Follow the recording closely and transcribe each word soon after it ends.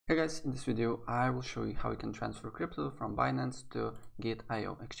Hey guys, in this video I will show you how you can transfer crypto from Binance to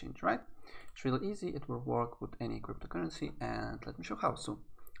Gate.io exchange, right? It's really easy, it will work with any cryptocurrency, and let me show how. So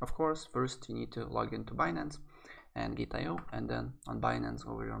of course, first you need to log into Binance and Gate.io, and then on Binance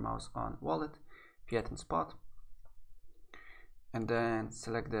over your mouse on wallet, fiat and spot, and then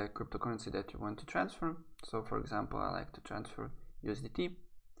select the cryptocurrency that you want to transfer. So for example, I like to transfer USDT,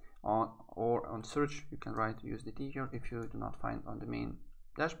 or on search you can write USDT here if you do not find on the main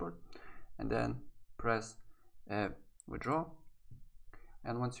dashboard, and then press withdraw.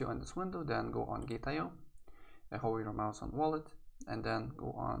 And once you're in this window, then go on Gate.io, hover your mouse on wallet, and then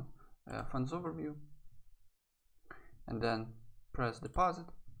go on funds overview, and then press deposit.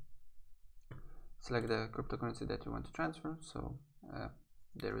 Select the cryptocurrency that you want to transfer. So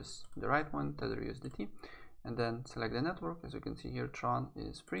there is the right one, Tether USDT, and then select the network. As you can see here, Tron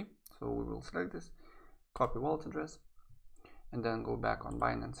is free, so we will select this, copy wallet address, and then go back on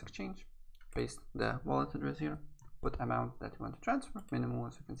Binance Exchange, paste the wallet address here, put amount that you want to transfer, minimum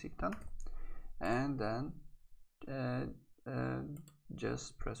as you can see 10, and then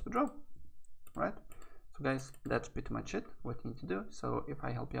just press withdraw, right? So guys, that's pretty much it, what you need to do. So if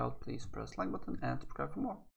I help you out, please press like button and subscribe for more.